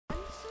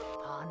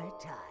upon a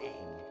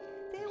time,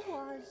 there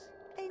was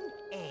an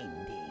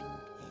ending.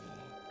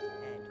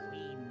 And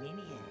we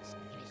minions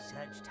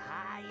searched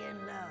high and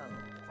low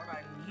for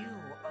a new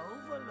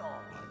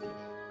Overlord.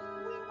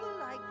 We were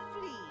like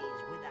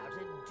fleas without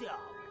a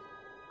dog,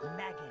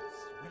 maggots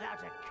without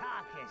a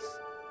carcass,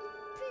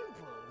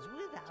 pimples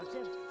without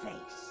a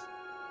face.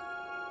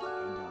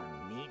 And on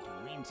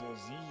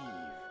Midwinter's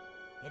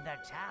Eve, in the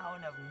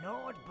town of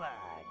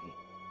Nordberg,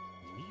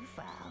 we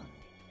found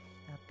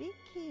a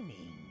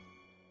beginning.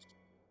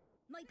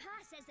 My pa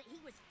says that he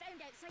was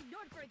found outside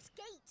Nordberg's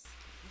gates.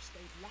 Wish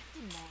they'd left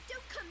him there.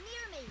 Don't come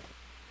near me!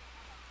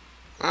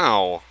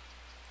 Ow.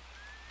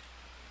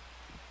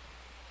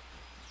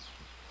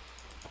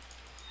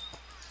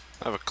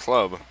 I have a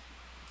club.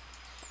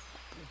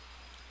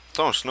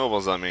 Throwing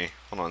snowballs at me.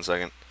 Hold on a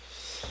second.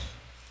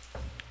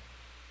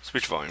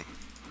 Speech volume.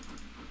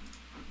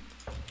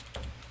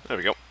 There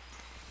we go.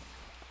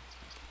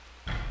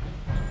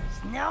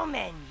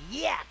 Snowmen,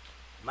 yuck!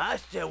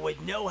 Master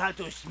would know how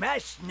to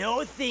smash snow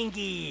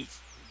thingies.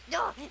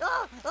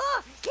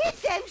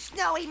 Get them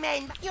snowy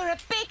men! You're a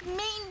big,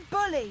 mean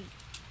bully!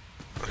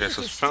 Okay,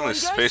 so apparently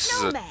space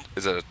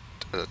is an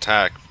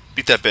attack.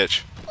 Beat that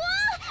bitch. Oh,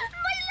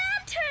 my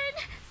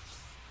lantern!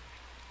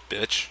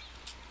 Bitch.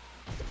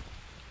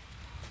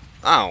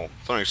 Ow.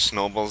 Throwing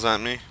snowballs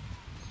at me.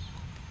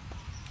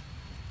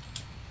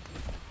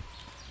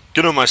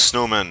 Get on my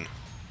snowmen.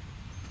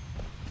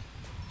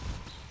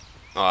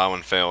 Oh, that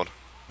one failed.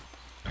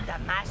 The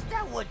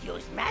master would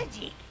use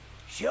magic.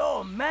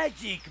 Show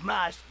magic,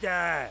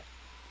 master.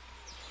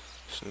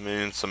 So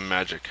they need some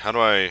magic. How do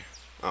I...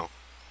 Oh.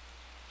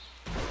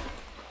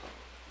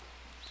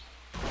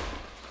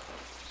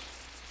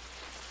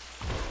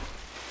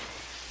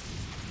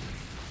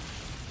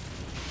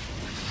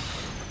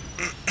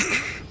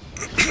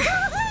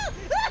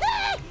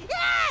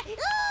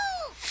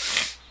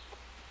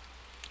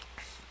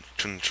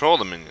 Control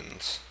the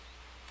minions.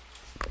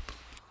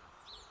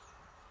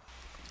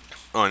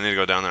 Oh, I need to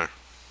go down there.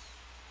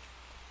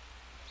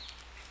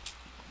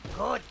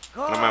 Good,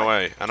 good. Out of my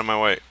way. Out of my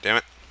way. Damn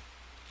it.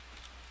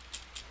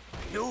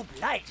 Gloob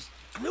lights.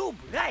 Gloob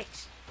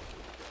lights.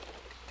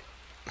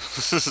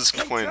 This is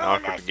quite an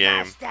awkward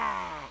game. Master.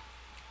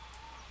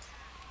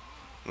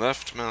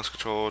 Left mouse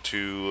control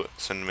to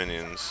send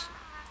minions.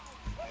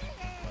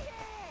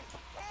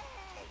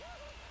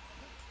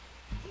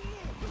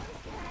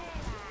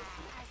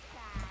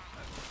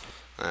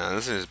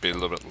 This needs to be a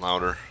little bit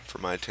louder for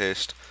my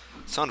taste.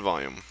 Sound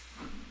volume.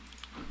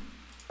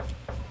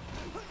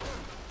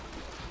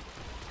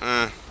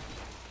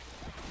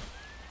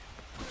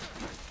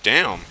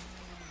 Damn.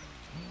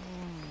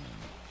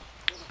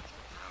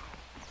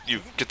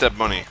 You get that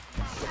bunny.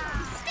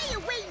 Stay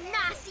away,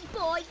 nasty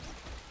boy!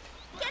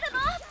 Get him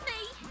off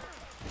me!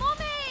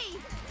 Mommy!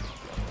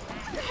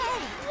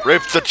 Hey,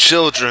 Rape the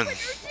children.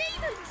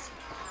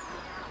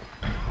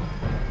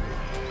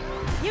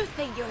 You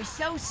think you're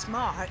so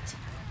smart.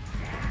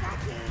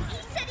 He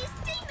said his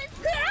demons...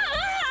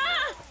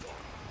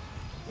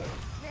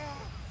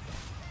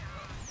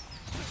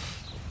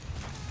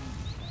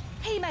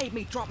 He made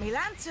me drop me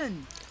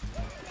lantern.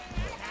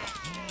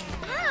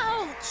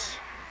 Ouch!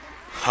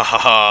 Ha ha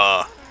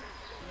ha.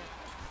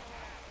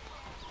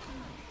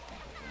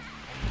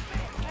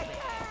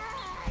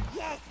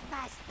 Yes,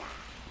 master.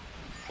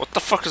 What the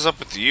fuck is up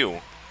with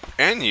you?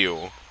 And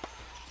you?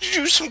 Did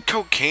you use some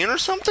cocaine or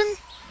something?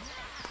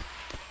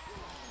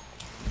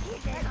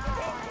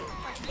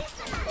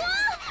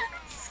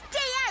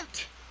 Stay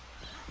out!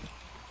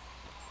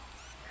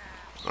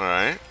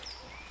 Alright.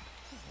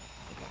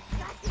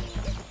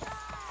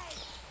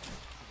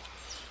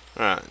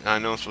 Alright, I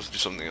know I'm supposed to do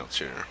something else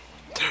here.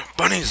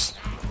 Bunnies!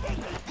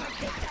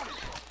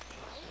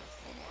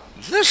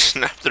 They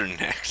snap their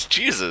necks,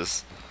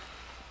 Jesus!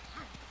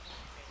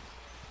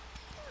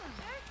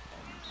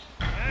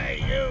 Hey,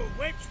 you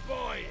witch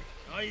boy!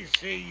 I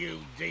see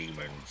you,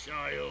 demon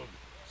child.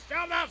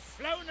 Stop that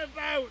floating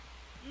about!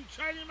 You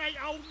trying to make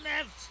old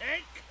Nev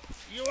sick?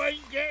 You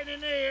ain't getting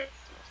in here.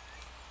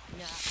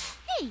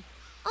 Hey,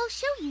 I'll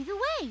show you the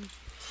way.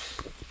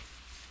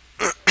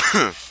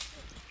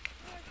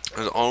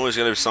 There's always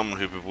gotta be someone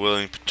who'd be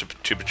willing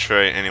to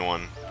betray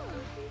anyone.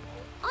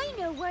 I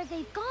know where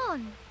they've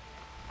gone.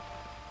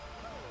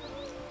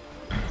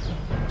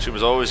 She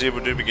was always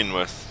able to begin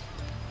with.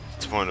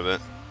 That's the point of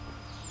it.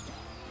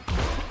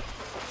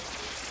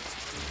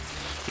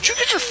 Would you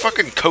get your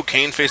fucking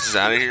cocaine faces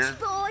out of here?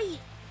 Boy,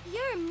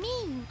 you're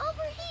mean.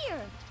 Over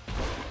here.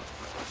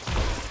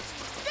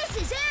 This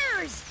is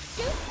ours.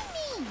 Don't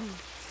be mean.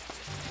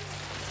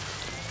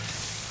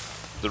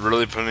 They're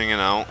really putting it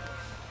out.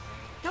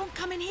 Don't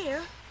come in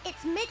here.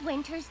 It's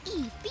Midwinter's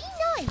Eve. Be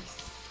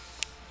nice.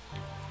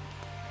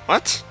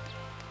 What?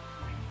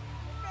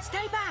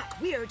 Stay back,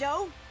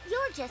 weirdo.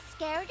 You're just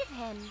scared of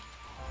him.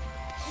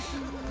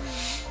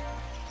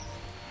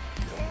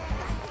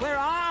 We're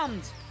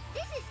armed.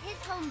 This is his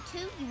home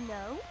too, you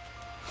know.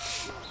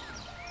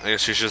 I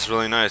guess she's just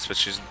really nice, but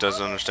she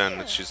doesn't understand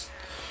that she's...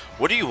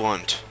 What do you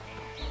want?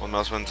 Well,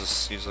 mouse button to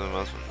use the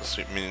mouse button to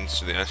sweep minions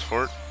to the ice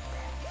fort.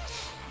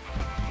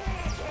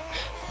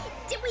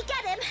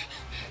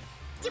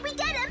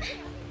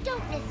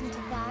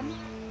 am.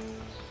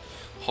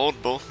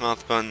 Hold both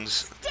mouth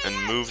buttons and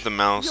move the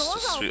mouse You're to all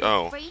sweep. the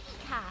Oh, free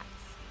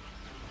cats.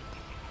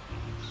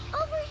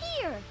 Over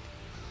here.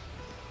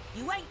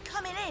 You ain't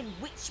coming in,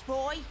 witch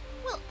boy.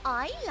 Well,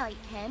 I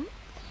like him.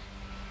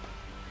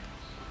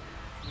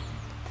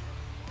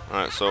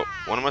 alright. So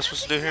what am I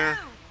supposed to do here?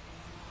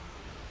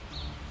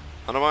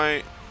 How do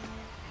I?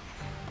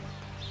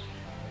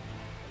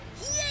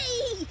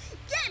 Yay!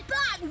 Get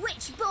back,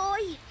 witch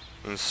boy!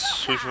 And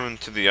sweep him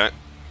into the eye.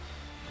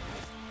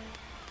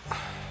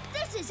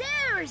 This is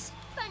ours!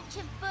 Bunch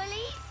of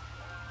bullies.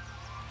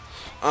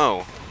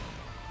 Oh,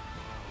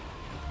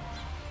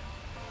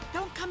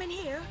 Don't come in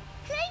here.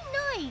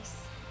 Play nice.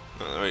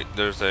 wait.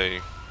 There's a.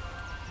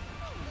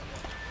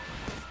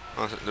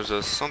 Oh, there's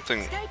a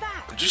something. Stay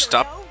back. Would you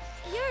stop? weirdo.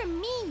 You're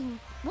mean.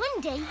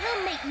 One day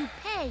he'll make you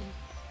pay.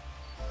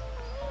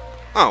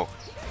 Oh,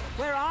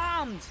 We're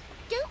armed.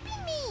 Don't be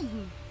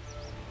mean.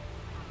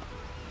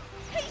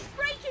 He's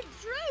breaking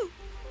through.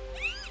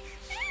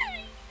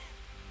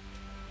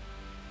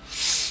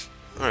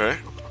 alright.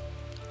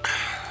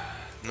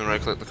 And then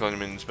right click to call your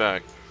minions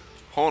back.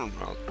 Hold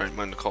right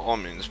button to call all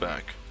minions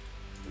back.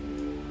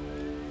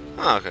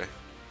 Ah, okay.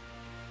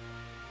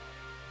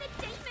 The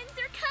demons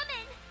are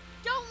coming.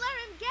 Don't let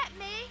him get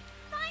me.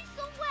 Find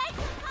some way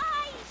to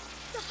hide.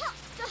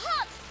 The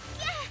hut.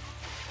 Yeah,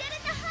 get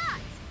in the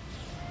hut.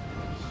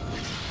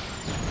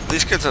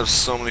 These kids have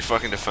so many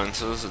fucking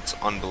defenses. It's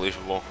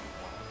unbelievable.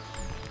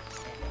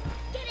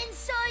 Get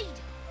inside,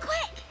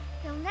 quick.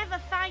 They'll never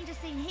find us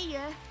in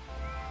here.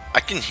 I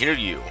can hear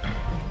you.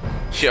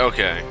 Yeah,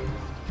 okay.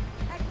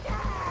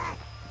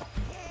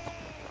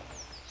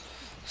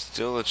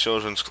 Steal the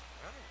children's.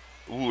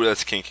 Ooh,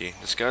 that's kinky.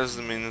 Disguise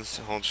the minions,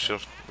 hold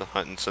shift the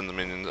hut, and send the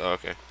minions. Oh,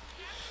 okay.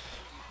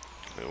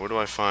 Wait, where do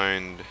I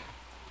find?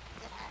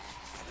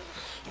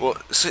 Well,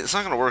 see, it's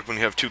not gonna work when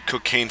you have two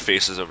cocaine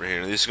faces over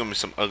here. These are gonna be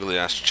some ugly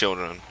ass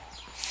children.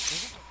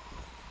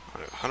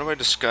 Alright, how do I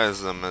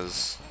disguise them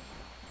as?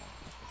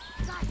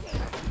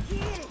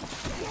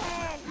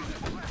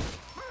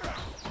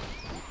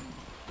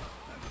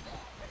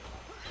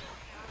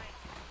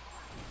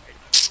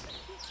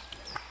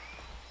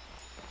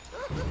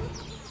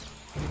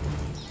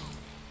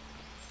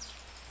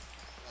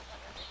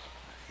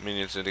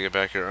 Minions need to get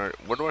back here.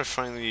 Alright, where do I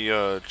find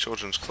the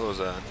children's clothes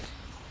at?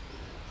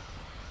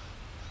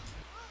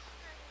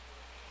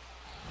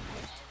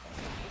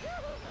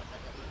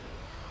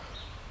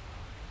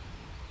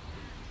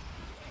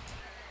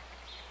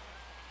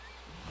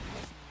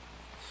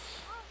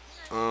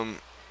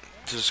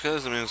 To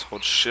disguise the minions,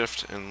 hold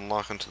shift and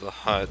lock into the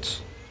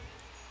hut.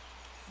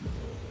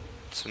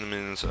 Send the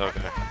minions. Okay.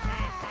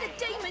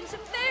 The demons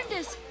have found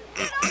us.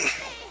 Get off me.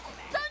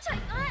 Don't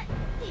take that.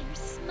 They're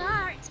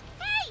smart.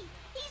 Hey,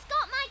 he's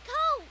got my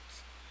coat.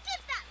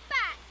 Give that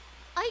back.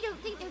 I don't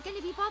think they're going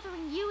to be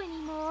bothering you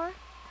anymore.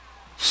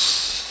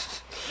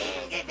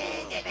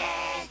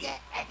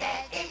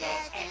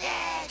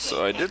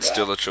 So I did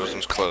steal the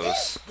children's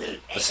clothes.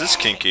 This is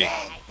kinky.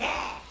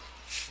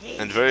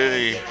 And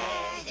very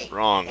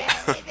wrong.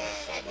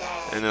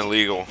 And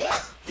illegal.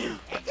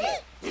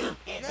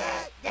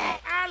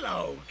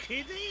 Hello,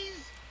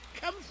 kiddies.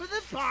 Come for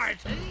the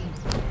party.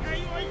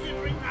 Hey, why did you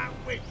bring that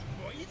witch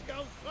boy? He's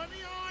got funny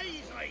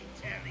eyes, I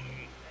tell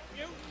you.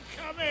 You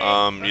can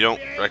come in. You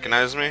don't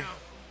recognize me?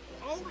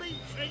 Only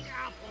drink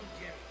apple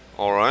juice.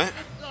 Alright.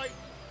 Like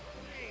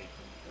me.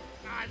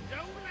 And don't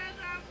let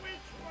that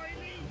witch boy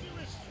lead you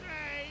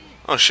astray.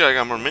 Oh shit, I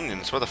got more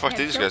minions. Where the fuck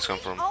did these guys come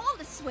from? All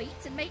the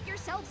sweets and make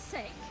yourself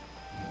sick.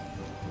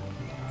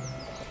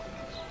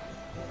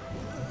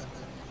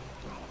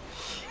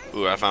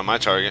 Ooh, I found my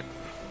target.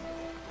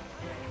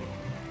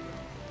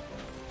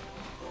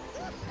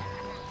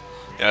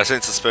 Yeah, I think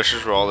it's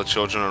suspicious where all the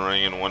children are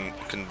running in one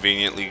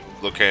conveniently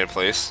located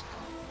place.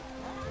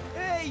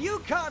 Hey, you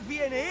can't be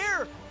in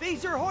here!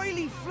 These are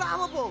highly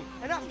flammable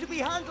and have to be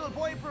handled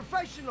by a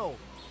professional.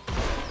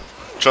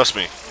 Trust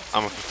me,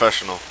 I'm a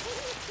professional.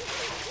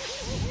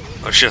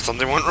 Oh shit,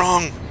 something went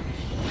wrong!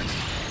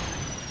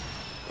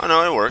 Oh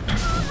no, it worked.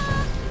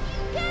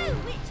 Go,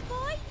 witch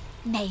boy.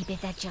 Maybe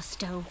they're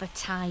just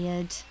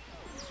overtired.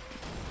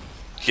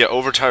 Yeah,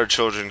 overtired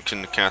children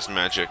can cast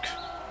magic.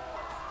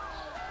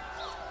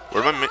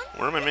 Where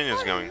are my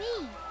minions going?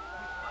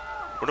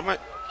 What am I?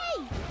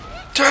 Hey,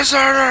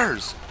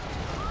 Deserters!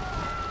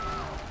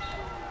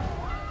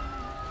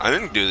 I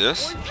didn't do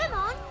this. come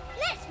on,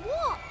 let's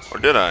watch. Or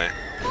did I?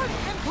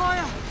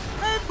 Empire!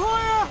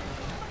 Empire!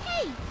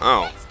 Hey,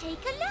 Oh. let's take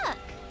a look.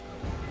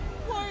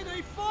 Why are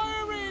they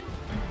firing?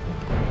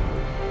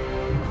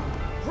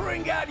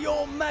 Bring out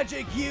your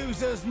magic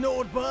users,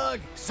 Nordberg,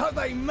 so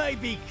they may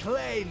be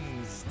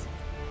cleansed.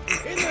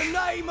 In the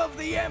name of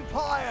the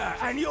Empire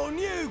and your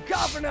new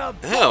governor,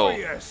 Hell.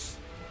 Boreas.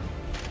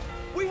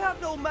 We have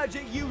no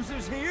magic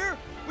users here.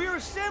 We are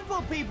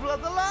simple people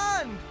of the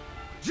land.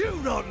 Do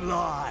not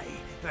lie.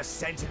 The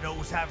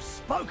Sentinels have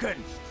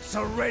spoken.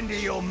 Surrender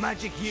your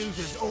magic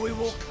users or we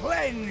will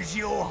cleanse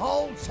your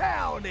whole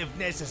town if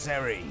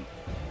necessary.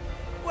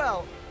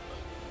 Well,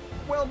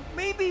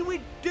 maybe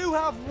we do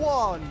have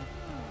one.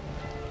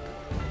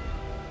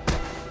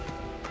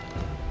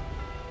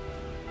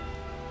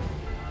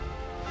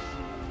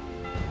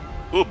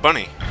 Ooh,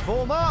 bunny.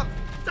 Form up.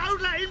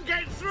 Don't let him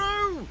get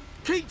through!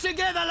 Keep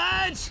together,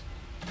 lads.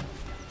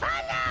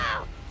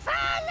 Follow!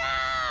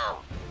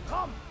 Follow!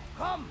 Come,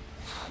 come.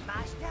 Our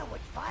master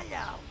would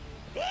follow.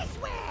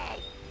 This way.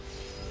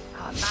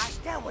 Our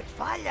master would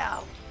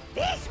follow.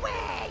 This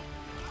way.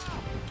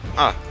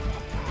 Ah,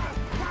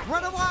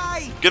 Run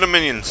away. get them,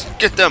 minions.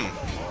 Get them.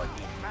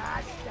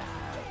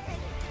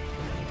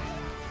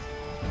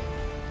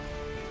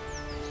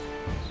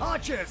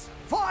 Archers,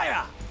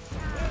 fire.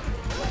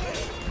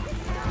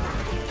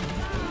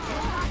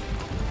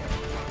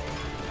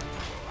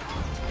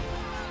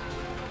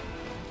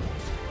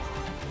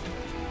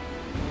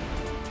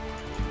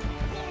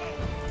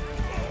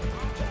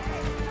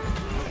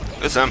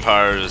 This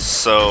Empire is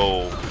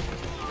so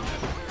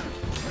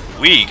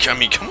weak. I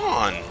mean, come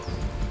on.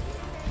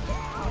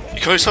 You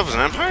call yourself an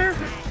Empire?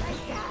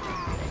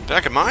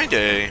 Back in my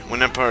day,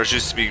 when Empires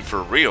used to be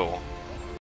for real.